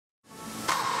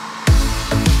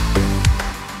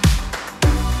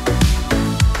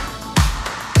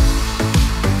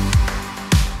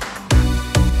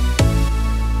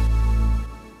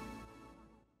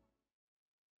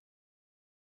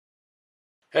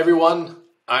Hey everyone,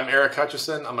 I'm Eric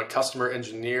Hutchison. I'm a customer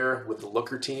engineer with the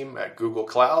Looker team at Google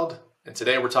Cloud. And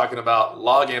today we're talking about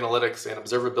log analytics and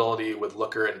observability with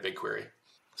Looker and BigQuery.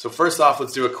 So first off,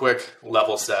 let's do a quick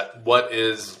level set. What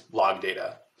is log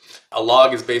data? A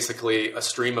log is basically a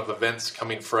stream of events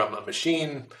coming from a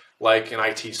machine like an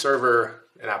IT server,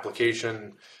 an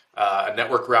application, a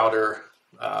network router,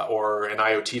 or an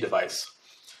IoT device.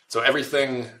 So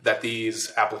everything that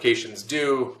these applications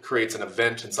do creates an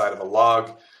event inside of a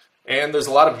log, and there's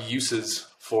a lot of uses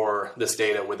for this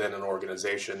data within an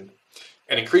organization.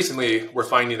 And increasingly, we're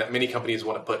finding that many companies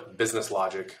want to put business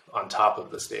logic on top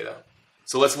of this data.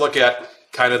 So let's look at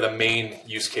kind of the main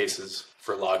use cases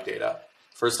for log data.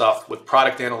 First off, with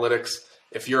product analytics,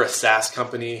 if you're a SaaS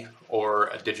company or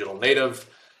a digital native,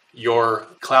 your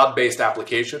cloud-based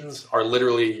applications are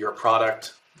literally your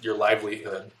product, your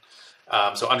livelihood.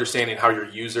 So understanding how your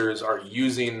users are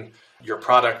using your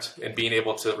product and being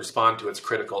able to respond to its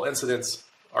critical incidents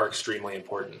are extremely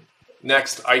important.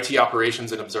 Next, IT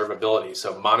operations and observability.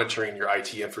 So monitoring your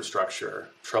IT infrastructure,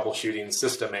 troubleshooting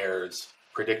system errors,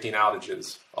 predicting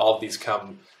outages, all of these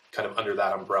come kind of under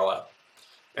that umbrella.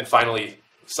 And finally,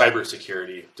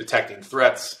 cybersecurity, detecting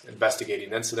threats,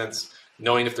 investigating incidents,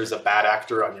 knowing if there's a bad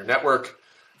actor on your network,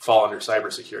 fall under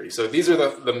cybersecurity. So these are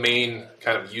the main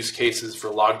kind of use cases for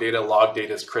log data. Log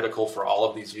data is critical for all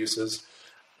of these uses.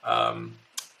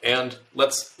 And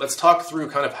let's talk through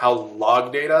kind of how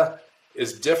log data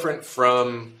is different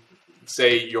from,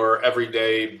 say, your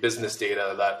everyday business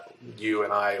data that you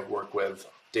and I work with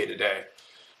day to day.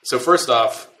 So first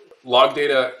off, log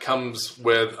data comes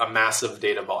with a massive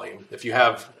data volume. If you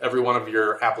have every one of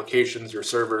your applications, your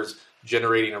servers,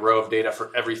 generating a row of data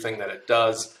for everything that it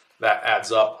does, that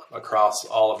adds up across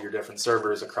all of your different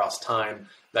servers across time.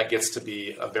 That gets to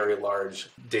be a very large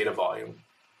data volume.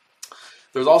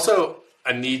 There's also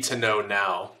a need to know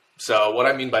now. So what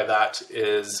I mean by that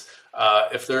is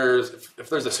if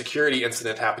there's a security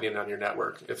incident happening on your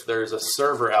network, if there's a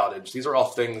server outage, these are all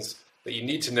things that you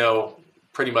need to know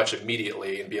pretty much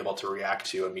immediately and be able to react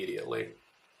to immediately.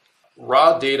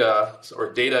 Raw data,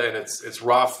 or data in its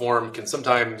raw form, can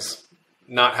sometimes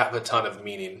not have a ton of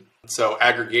meaning. So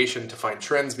aggregation to find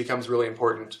trends becomes really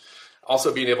important.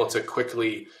 Also being able to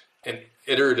quickly and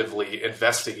iteratively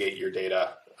investigate your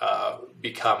data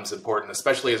becomes important,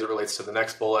 especially as it relates to the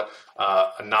next bullet,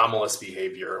 anomalous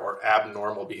behavior or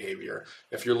abnormal behavior.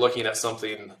 If you're looking at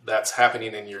something that's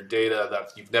happening in your data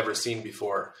that you've never seen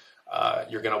before,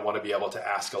 you're going to want to be able to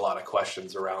ask a lot of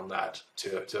questions around that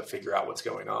to figure out what's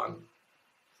going on.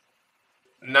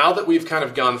 Now that we've kind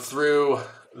of gone through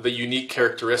the unique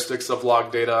characteristics of log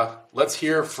data, let's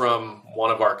hear from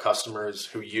one of our customers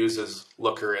who uses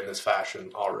Looker in this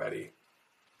fashion already.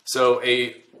 So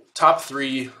a top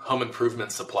 3 home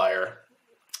improvement supplier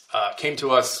came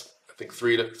to us, I think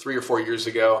 3 or 4 years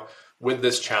ago, with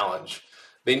this challenge.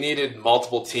 They needed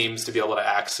multiple teams to be able to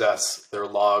access their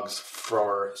logs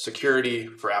for security,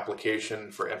 for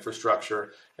application, for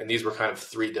infrastructure, and these were kind of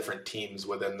 3 different teams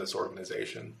within this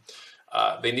organization.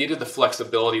 They needed the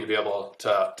flexibility to be able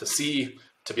to see,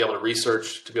 to be able to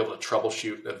research, to be able to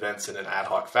troubleshoot events in an ad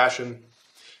hoc fashion.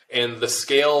 And the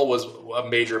scale was a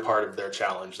major part of their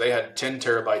challenge. They had 10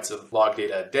 terabytes of log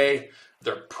data a day.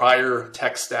 Their prior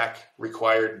tech stack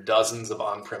required dozens of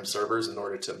on-prem servers in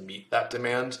order to meet that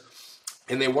demand.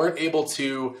 And they weren't able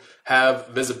to have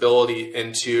visibility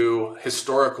into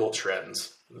historical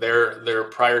trends. Their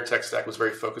prior tech stack was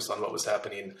very focused on what was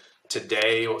happening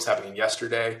today, what was happening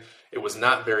yesterday. It was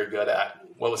not very good at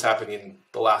what was happening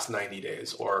the last 90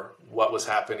 days or what was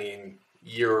happening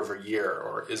year over year,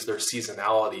 or is there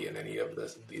seasonality in any of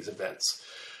these events?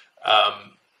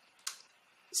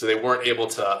 So they weren't able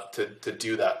to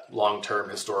do that long-term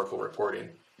historical reporting.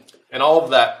 And all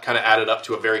of that kind of added up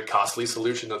to a very costly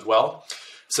solution as well.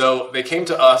 So they came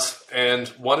to us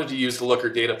and wanted to use the Looker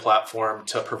data platform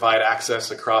to provide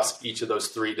access across each of those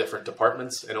 3 different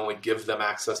departments and only give them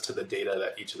access to the data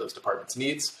that each of those departments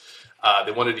needs.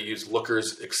 They wanted to use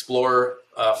Looker's Explore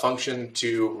function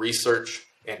to research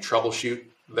and troubleshoot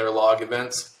their log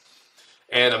events.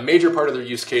 And a major part of their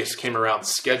use case came around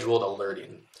scheduled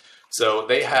alerting. So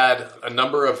they had a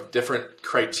number of different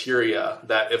criteria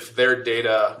that if their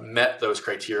data met those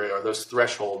criteria or those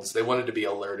thresholds, they wanted to be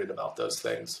alerted about those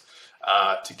things.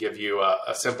 To give you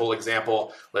a simple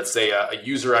example, let's say a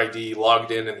user ID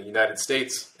logged in the United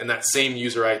States, and that same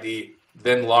user ID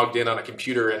then logged in on a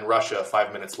computer in Russia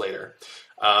 5 minutes later.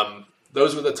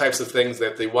 Those were the types of things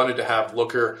that they wanted to have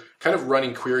Looker kind of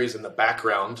running queries in the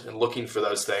background and looking for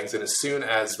those things. And as soon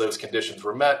as those conditions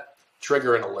were met,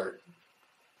 trigger an alert.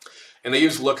 And they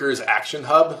use Looker's Action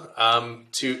Hub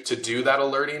to do that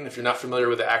alerting. If you're not familiar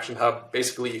with the Action Hub,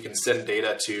 basically you can send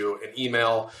data to an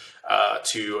email,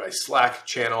 to a Slack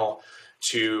channel,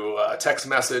 to a text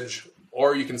message,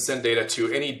 or you can send data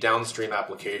to any downstream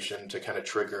application to kind of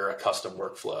trigger a custom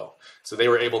workflow. So they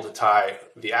were able to tie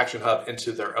the Action Hub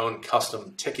into their own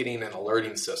custom ticketing and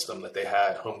alerting system that they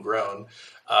had homegrown,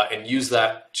 and use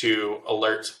that to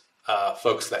alert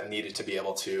folks that needed to be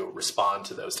able to respond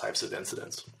to those types of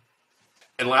incidents.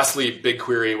 And lastly,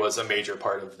 BigQuery was a major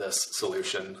part of this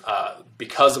solution.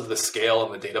 Because of the scale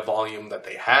and the data volume that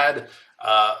they had,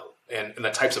 and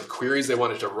the types of queries they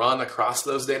wanted to run across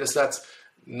those data sets,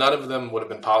 none of them would have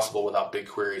been possible without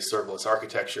BigQuery's serverless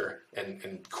architecture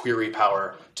and query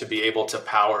power to be able to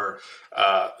power,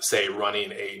 say,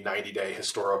 running a 90-day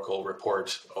historical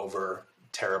report over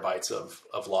terabytes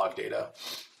of log data.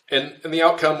 And the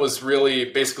outcome was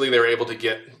really, basically, they were able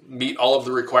to meet all of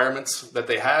the requirements that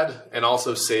they had and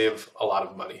also save a lot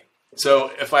of money.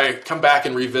 So if I come back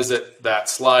and revisit that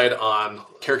slide on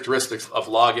characteristics of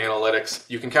log analytics,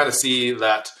 you can kind of see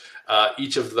that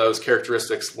each of those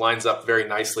characteristics lines up very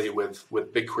nicely with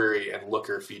BigQuery and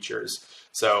Looker features.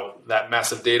 So that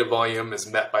massive data volume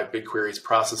is met by BigQuery's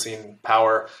processing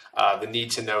power. The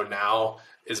need to know now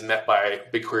is met by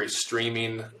BigQuery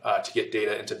streaming to get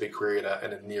data into BigQuery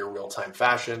in a near real-time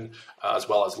fashion, as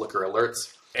well as Looker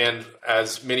alerts. And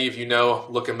as many of you know,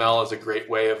 LookML is a great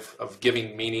way of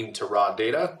giving meaning to raw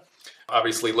data.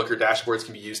 Obviously, Looker dashboards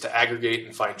can be used to aggregate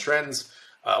and find trends.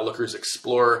 Looker's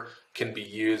Explorer can be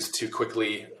used to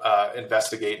quickly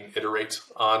investigate and iterate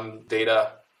on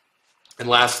data. And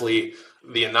lastly,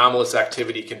 the anomalous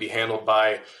activity can be handled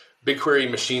by BigQuery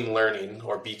machine learning,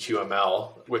 or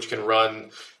BQML, which can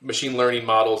run machine learning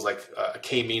models like a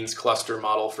k-means cluster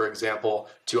model, for example,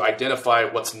 to identify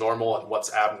what's normal and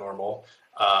what's abnormal,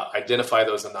 identify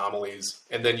those anomalies,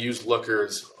 and then use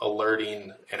Looker's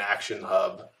alerting and Action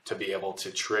Hub to be able to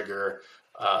trigger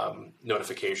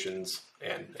notifications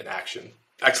and action.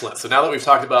 Excellent. So now that we've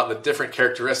talked about the different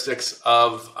characteristics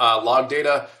of log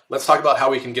data, let's talk about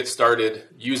how we can get started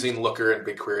using Looker and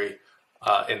BigQuery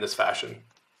in this fashion.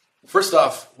 First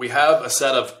off, we have a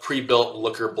set of pre-built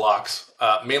Looker blocks,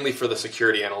 mainly for the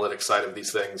security analytics side of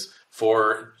these things,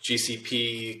 for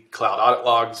GCP Cloud Audit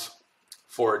Logs,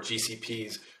 for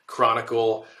GCP's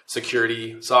Chronicle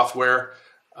security software,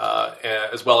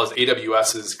 as well as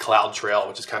AWS's CloudTrail,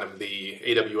 which is kind of the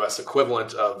AWS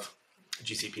equivalent of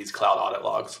GCP's Cloud Audit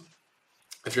Logs.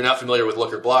 If you're not familiar with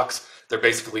Looker blocks, they're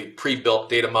basically pre-built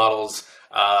data models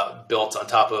built on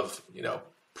top of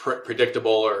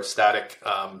predictable or static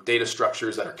data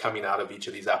structures that are coming out of each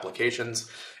of these applications,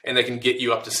 and they can get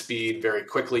you up to speed very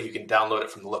quickly. You can download it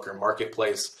from the Looker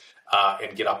marketplace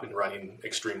and get up and running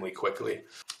extremely quickly.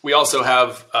 We also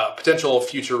have a potential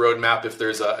future roadmap if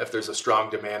there's a strong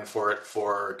demand for it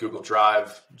for Google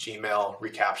Drive, Gmail,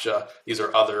 reCAPTCHA. These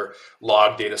are other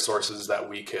log data sources that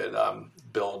we could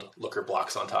build Looker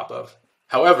blocks on top of.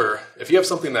 However, if you have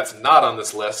something that's not on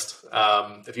this list,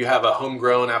 if you have a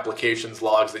homegrown applications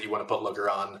logs that you want to put Looker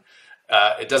on,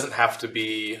 it doesn't have to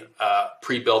be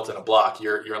pre-built in a block.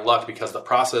 You're in luck because the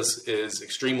process is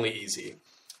extremely easy.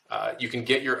 You can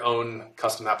get your own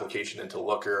custom application into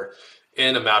Looker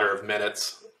in a matter of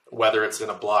minutes, whether it's in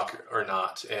a block or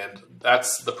not. And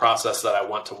that's the process that I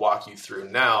want to walk you through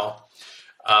now.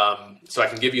 So I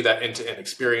can give you that end-to-end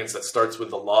experience that starts with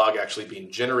the log actually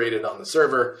being generated on the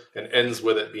server and ends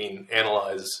with it being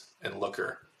analyzed in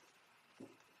Looker.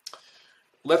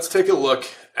 Let's take a look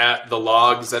at the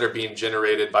logs that are being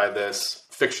generated by this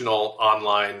fictional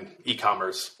online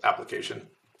e-commerce application.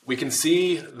 We can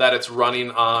see that it's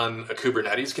running on a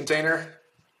Kubernetes container.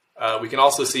 We can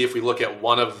also see, if we look at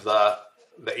one of the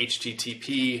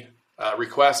HTTP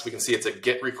requests, we can see it's a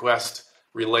GET request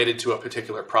related to a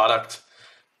particular product.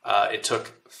 It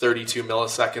took 32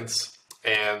 milliseconds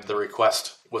and the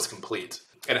request was complete.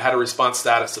 And it had a response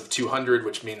status of 200,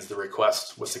 which means the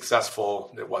request was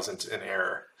successful. It wasn't an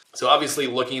error. So obviously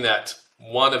looking at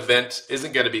one event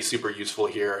isn't going to be super useful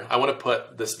here. I want to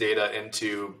put this data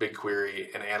into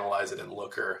BigQuery and analyze it in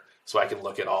Looker so I can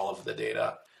look at all of the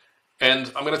data. And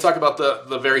I'm going to talk about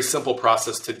the very simple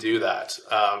process to do that.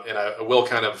 And I will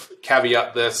kind of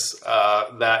caveat this,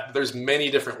 that there's many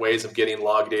different ways of getting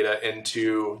log data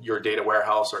into your data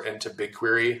warehouse or into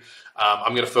BigQuery.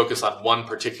 I'm going to focus on one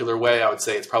particular way. I would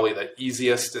say it's probably the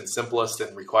easiest and simplest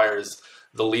and requires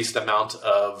the least amount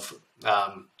of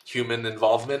human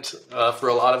involvement for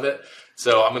a lot of it.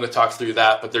 So I'm going to talk through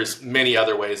that, but there's many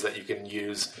other ways that you can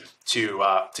use to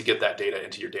get that data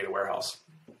into your data warehouse.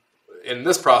 in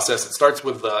this process, it starts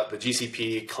with the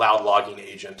GCP cloud logging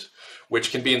agent,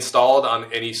 which can be installed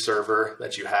on any server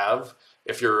that you have.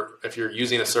 If you're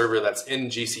using a server that's in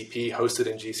GCP, hosted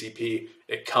in GCP,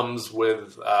 it comes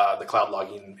with the cloud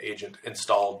logging agent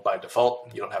installed by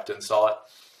default. You don't have to install it.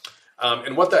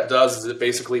 And what that does is it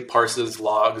basically parses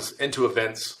logs into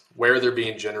events where they're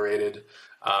being generated.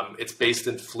 It's based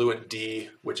in FluentD,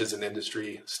 which is an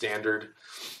industry standard.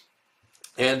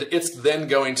 And it's then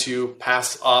going to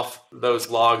pass off those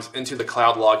logs into the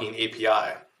cloud logging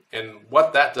API. And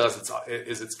what that does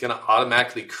is it's going to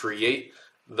automatically create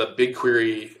the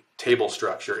BigQuery table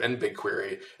structure in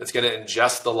BigQuery. It's going to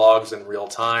ingest the logs in real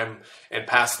time and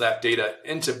pass that data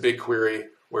into BigQuery,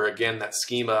 where again, that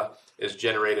schema is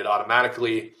generated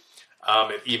automatically.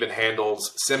 It even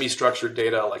handles semi-structured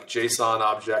data, like JSON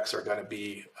objects are going to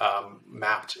be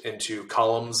mapped into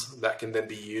columns that can then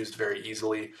be used very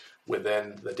easily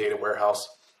within the data warehouse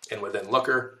and within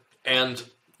Looker. And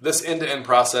this end-to-end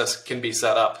process can be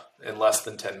set up in less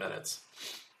than 10 minutes.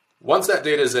 Once that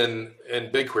data is in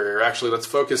BigQuery, or actually let's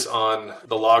focus on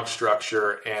the log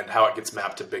structure and how it gets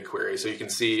mapped to BigQuery. So you can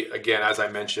see, again, as I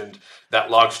mentioned, that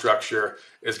log structure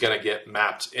is going to get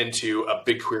mapped into a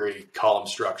BigQuery column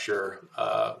structure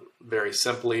very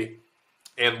simply.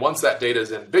 And once that data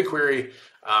is in BigQuery,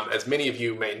 as many of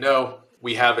you may know,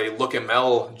 we have a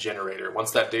LookML generator.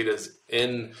 Once that data is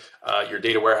in your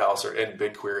data warehouse or in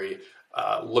BigQuery,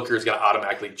 Looker is going to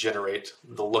automatically generate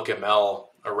the LookML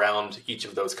around each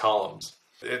of those columns.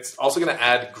 It's also going to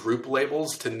add group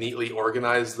labels to neatly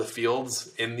organize the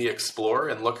fields in the Explorer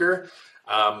in Looker.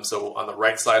 So on the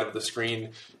right side of the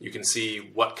screen, you can see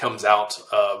what comes out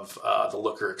of the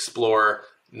Looker Explorer.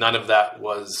 None of that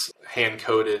was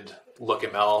hand-coded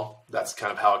LookML. That's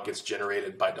kind of how it gets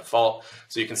generated by default.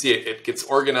 So you can see it gets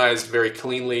organized very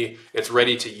cleanly. It's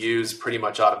ready to use pretty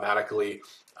much automatically.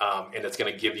 And it's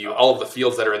going to give you all of the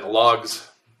fields that are in the logs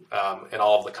and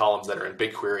all of the columns that are in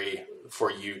BigQuery for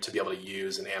you to be able to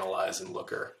use and analyze in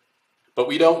Looker. But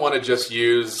we don't want to just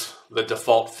use the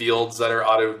default fields that are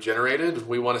auto-generated.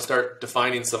 We want to start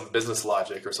defining some business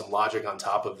logic or some logic on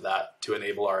top of that to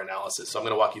enable our analysis. So I'm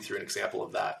going to walk you through an example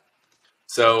of that.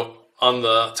 So on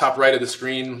the top right of the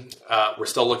screen, we're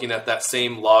still looking at that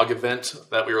same log event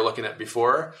that we were looking at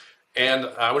before. And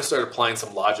I want to start applying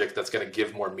some logic that's going to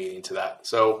give more meaning to that.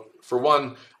 So for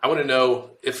one, I want to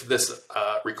know if this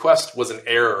request was an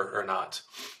error or not.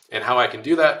 And how I can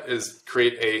do that is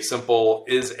create a simple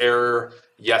is error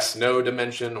yes, no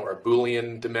dimension, or a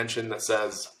Boolean dimension that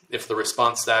says if the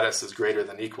response status is greater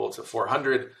than or equal to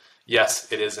 400, yes,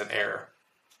 it is an error.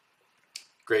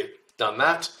 Great, done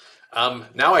that.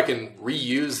 Now I can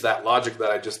reuse that logic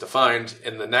that I just defined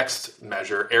in the next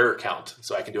measure, error count.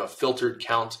 So I can do a filtered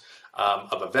count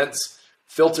of events,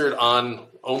 filtered on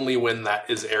only when that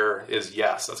is error is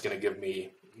yes. That's going to give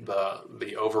me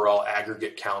the overall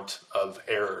aggregate count of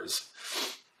errors.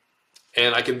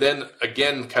 And I can then,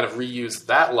 again, kind of reuse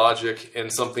that logic in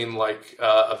something like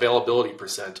availability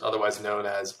percent, otherwise known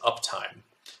as uptime,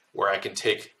 where I can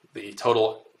take the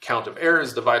total count of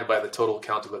errors divided by the total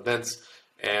count of events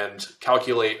and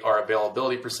calculate our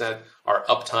availability percent, our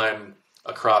uptime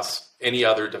across any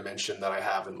other dimension that I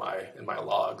have in my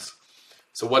logs.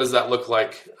 So what does that look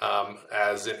like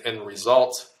as an end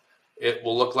result? It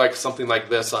will look like something like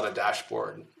this on a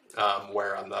dashboard,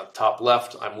 where on the top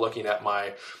left, I'm looking at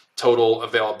my total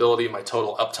availability, my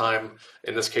total uptime,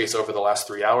 in this case over the last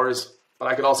 3 hours. But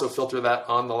I could also filter that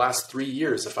on the last 3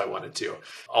 years if I wanted to.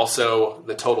 Also,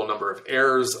 the total number of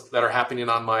errors that are happening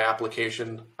on my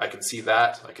application, I can see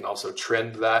that. I can also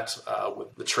trend that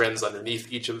with the trends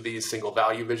underneath each of these single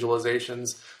value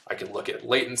visualizations. I can look at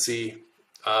latency.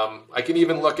 I can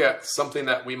even look at something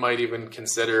that we might even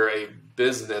consider a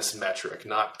business metric,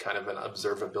 not kind of an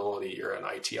observability or an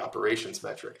IT operations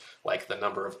metric, like the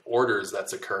number of orders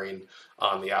that's occurring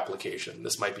on the application.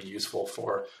 This might be useful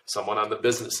for someone on the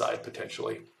business side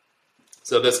potentially.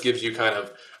 So this gives you kind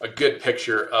of a good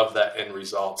picture of that end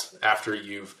result after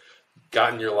you've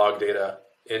gotten your log data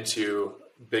into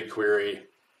BigQuery,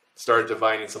 started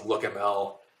defining some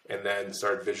LookML, and then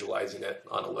started visualizing it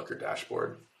on a Looker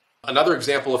dashboard. Another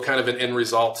example of kind of an end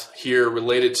result here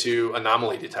related to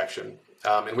anomaly detection.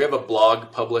 And we have a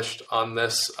blog published on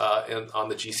this on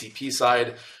the GCP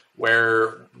side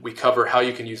where we cover how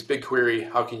you can use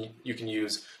BigQuery, how you can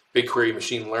use BigQuery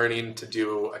machine learning to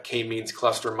do a k-means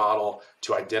cluster model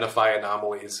to identify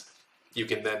anomalies. You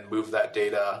can then move that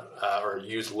data or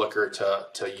use Looker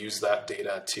to use that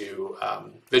data to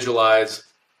visualize,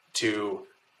 to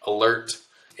alert,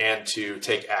 and to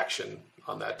take action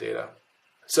on that data.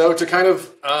 So to kind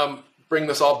of bring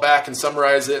this all back and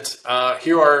summarize it,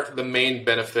 here are the main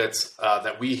benefits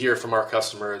that we hear from our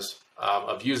customers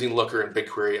of using Looker and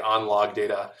BigQuery on log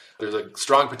data. There's a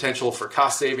strong potential for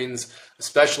cost savings,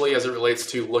 especially as it relates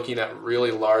to looking at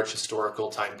really large historical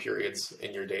time periods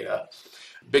in your data.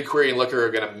 BigQuery and Looker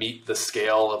are going to meet the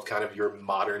scale of kind of your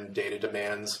modern data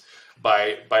demands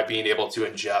by being able to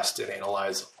ingest and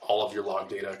analyze all of your log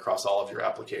data across all of your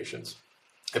applications.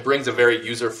 It brings a very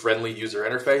user-friendly user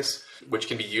interface, which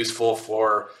can be useful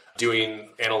for doing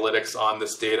analytics on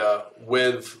this data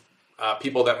with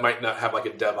people that might not have like a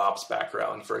DevOps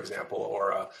background, for example,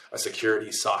 or a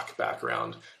security SOC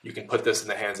background. You can put this in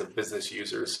the hands of business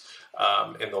users,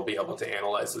 and they'll be able to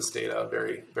analyze this data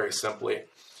very, very simply.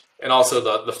 And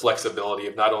also the flexibility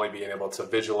of not only being able to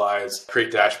visualize,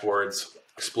 create dashboards,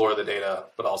 explore the data,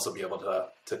 but also be able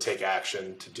to take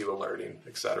action, to do alerting,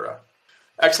 etc.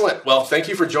 Excellent. Well, thank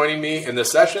you for joining me in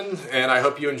this session, and I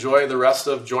hope you enjoy the rest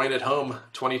of Join at Home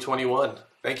 2021.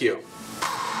 Thank you.